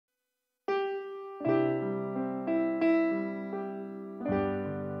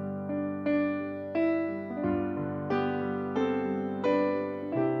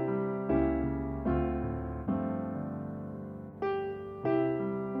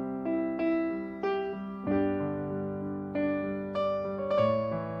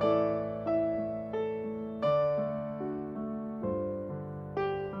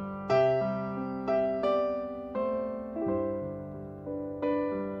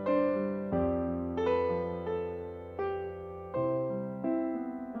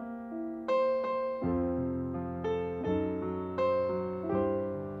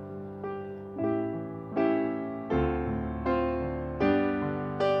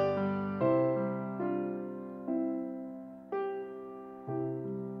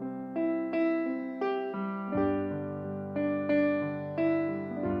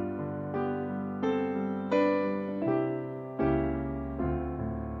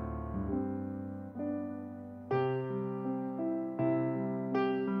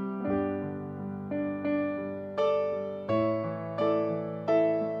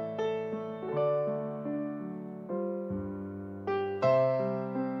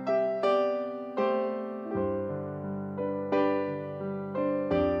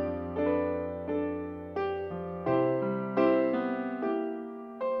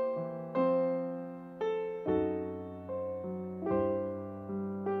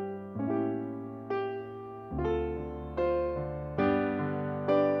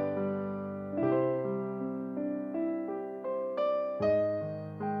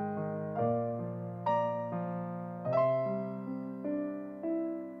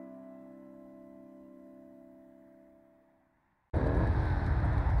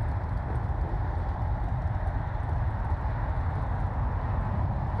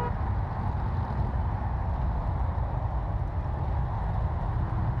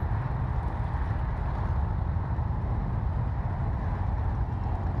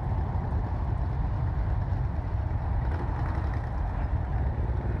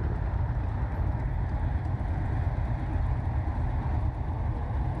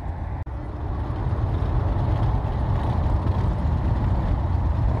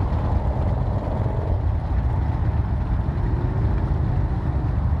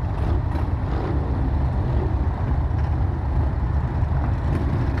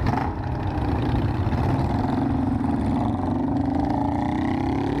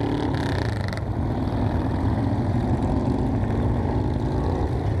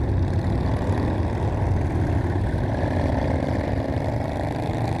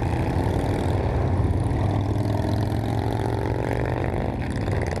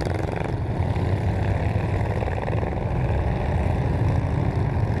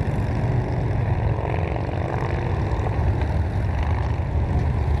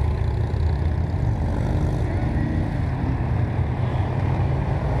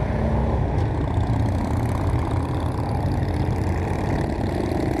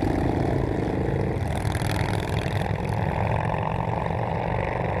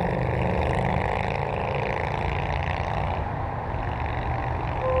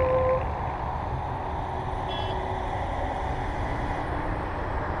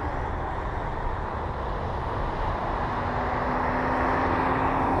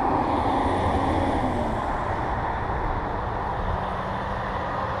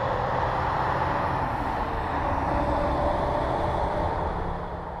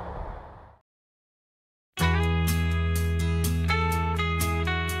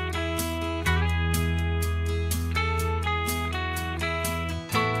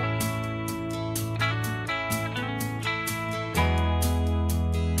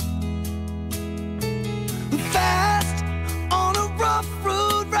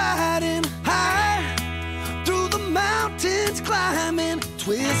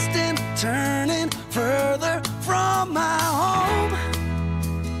twisting, turning further from my home.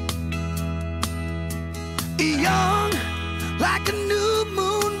 Young, like a new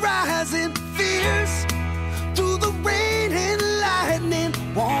moon rising, fierce through the rain and lightning,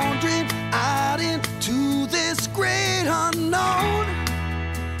 wandering out into this great unknown.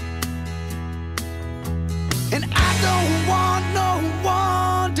 And I don't want no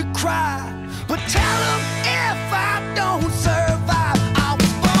one to cry, but tell them if I don't survive, I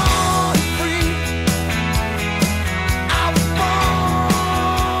was born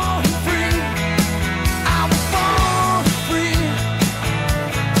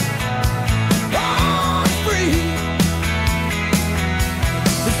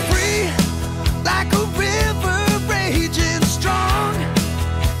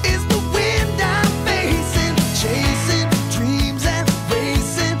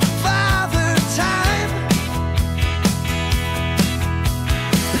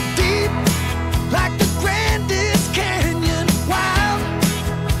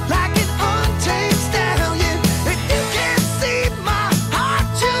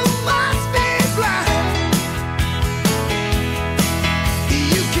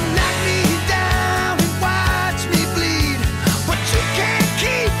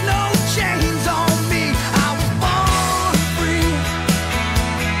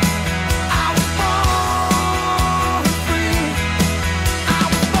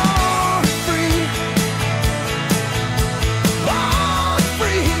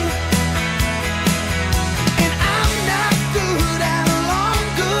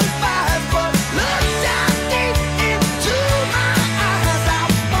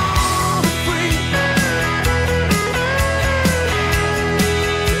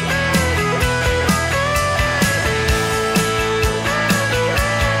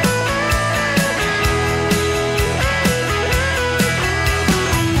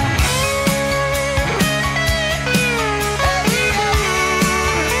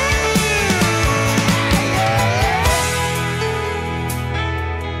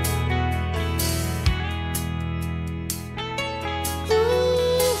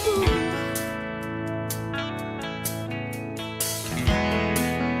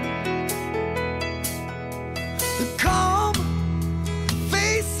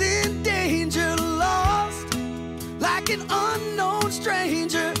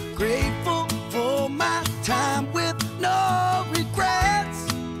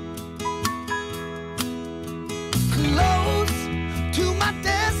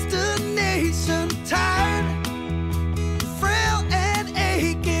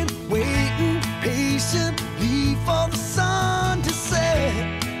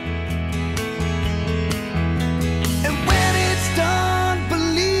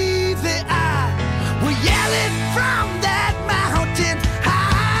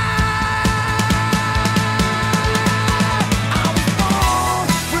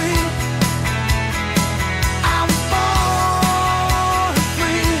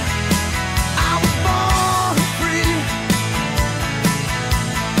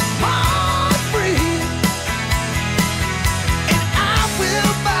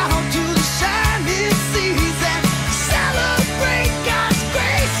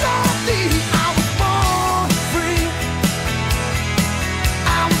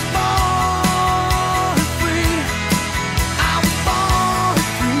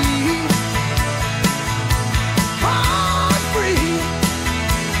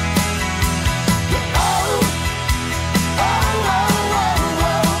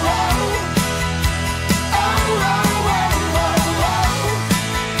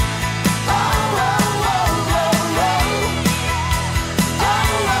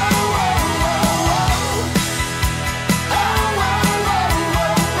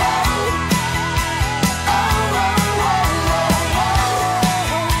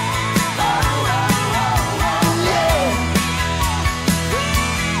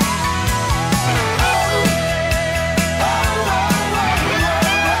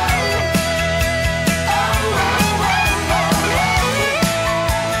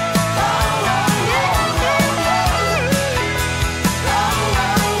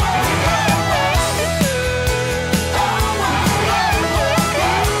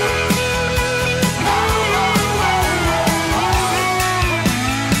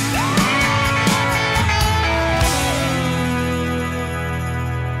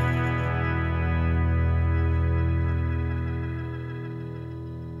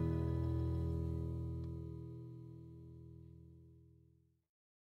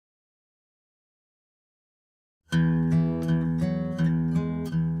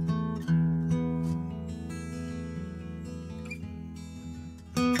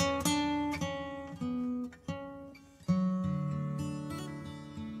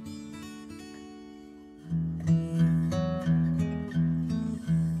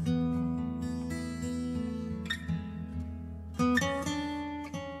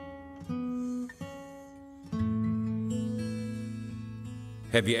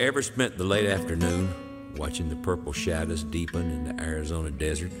Have you ever spent the late afternoon watching the purple shadows deepen in the Arizona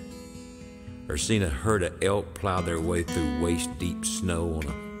desert? Or seen a herd of elk plow their way through waist-deep snow on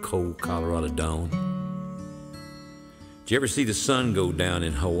a cold Colorado dawn? Did you ever see the sun go down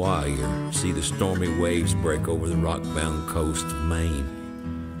in Hawaii or see the stormy waves break over the rock-bound coast of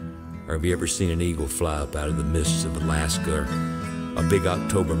Maine? Or have you ever seen an eagle fly up out of the mists of Alaska or a big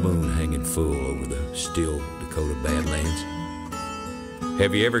October moon hanging full over the still Dakota Badlands?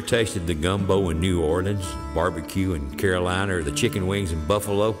 Have you ever tasted the gumbo in New Orleans, barbecue in Carolina, or the chicken wings in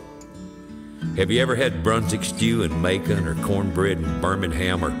Buffalo? Have you ever had Brunswick stew in Macon, or cornbread in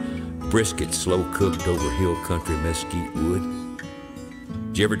Birmingham, or brisket slow-cooked over hill country mesquite wood?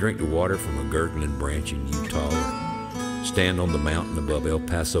 Did you ever drink the water from a gurgling branch in Utah, or stand on the mountain above El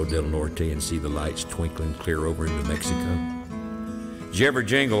Paso del Norte and see the lights twinkling clear over into Mexico? Did you ever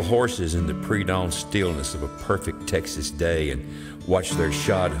jangle horses in the pre-dawn stillness of a perfect Texas day and watch their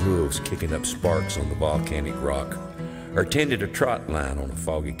shod hooves kicking up sparks on the volcanic rock? Or tended a trot line on a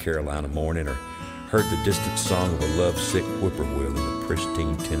foggy Carolina morning, or heard the distant song of a love-sick whippoorwill in a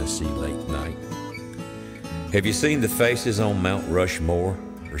pristine Tennessee late night? Have you seen the faces on Mount Rushmore,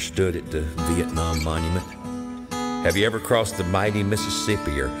 or stood at the Vietnam Monument? Have you ever crossed the mighty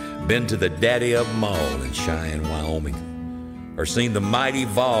Mississippi, or been to the daddy of them all in Cheyenne, Wyoming? Or seen the mighty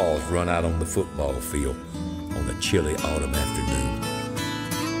Vols run out on the football field on a chilly autumn afternoon?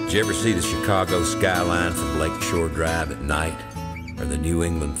 Did you ever see the Chicago skyline from Lakeshore Drive at night, or the New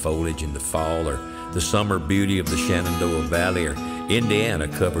England foliage in the fall, or the summer beauty of the Shenandoah Valley, or Indiana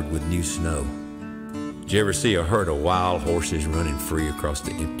covered with new snow? Did you ever see a herd of wild horses running free across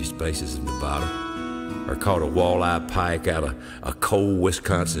the empty spaces of Nevada, or caught a walleye pike out of a cold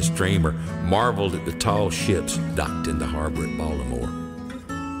Wisconsin stream, or marveled at the tall ships docked in the harbor at Baltimore?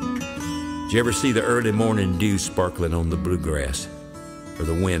 Did you ever see the early morning dew sparkling on the bluegrass, or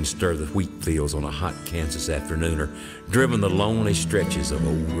the wind stir the wheat fields on a hot Kansas afternoon, or driven the lonely stretches of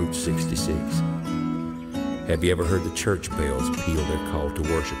old Route 66? Have you ever heard the church bells peal their call to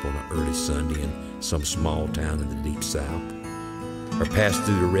worship on an early Sunday in some small town in the deep south? Or passed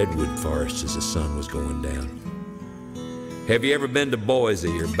through the redwood forests as the sun was going down? Have you ever been to Boise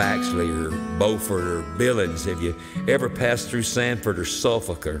or Baxley or Beaufort or Billings? Have you ever passed through Sanford or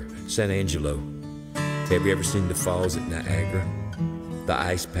Suffolk or San Angelo? Have you ever seen the falls at Niagara, the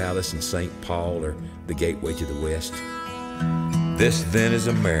Ice Palace in St. Paul, or the gateway to the west? This then is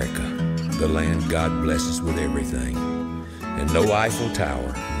America, the land God blesses with everything. And no Eiffel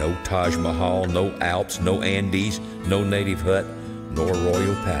Tower, no Taj Mahal, no Alps, no Andes, no native hut, nor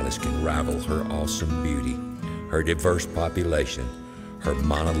royal palace can rival her awesome beauty, her diverse population, her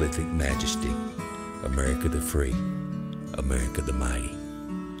monolithic majesty. America the free, America the mighty,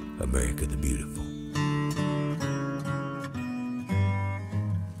 America the beautiful.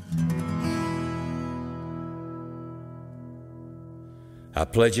 I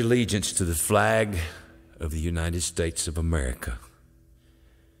pledge allegiance to the flag of the United States of America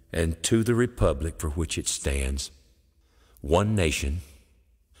and to the republic for which it stands, one nation,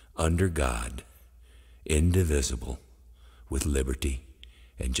 under God, indivisible, with liberty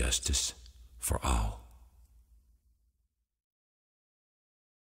and justice for all.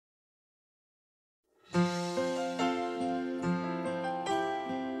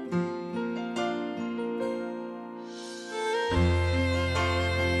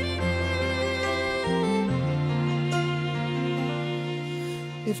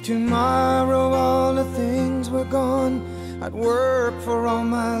 If tomorrow all the things were gone I'd work for all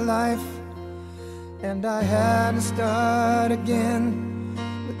my life, and I had to start again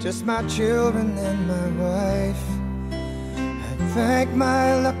with just my children and my wife. I'd thank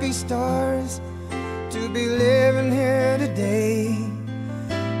my lucky stars to be living here today,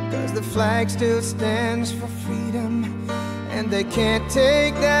 'cause the flag still stands for freedom, and they can't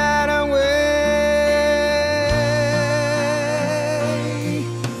take that away.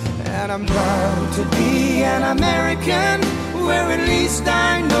 And I'm proud to be an American, where at least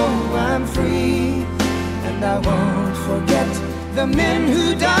I know I'm free. And I won't forget the men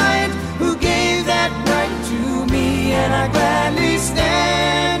who died, who gave that right to me. And I gladly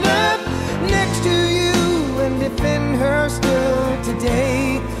stand up next to you and defend her still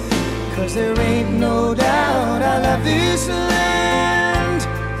today, 'cause there ain't no doubt I love this land.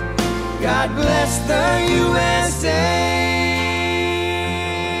 God bless the USA.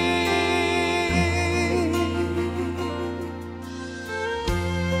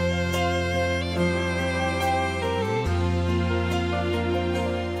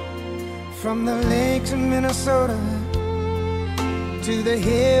 From the lakes of Minnesota to the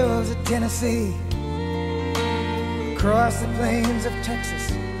hills of Tennessee, across the plains of Texas,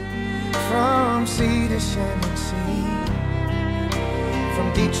 from sea to shining sea,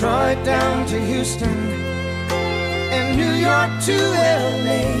 from Detroit down to Houston and New York to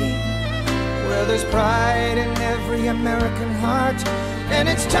LA, where there's pride in every American heart, and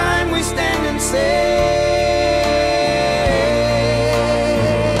it's time we stand and say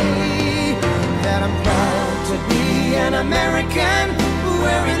that I'm proud to be an American,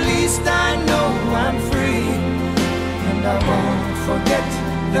 where at least I know I'm free. And I won't forget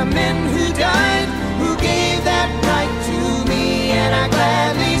the men who died, who gave that right to me. And I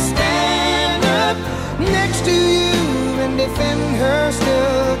gladly stand up next to you and defend her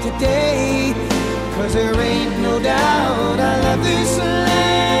still today, 'cause there ain't no doubt I love this land.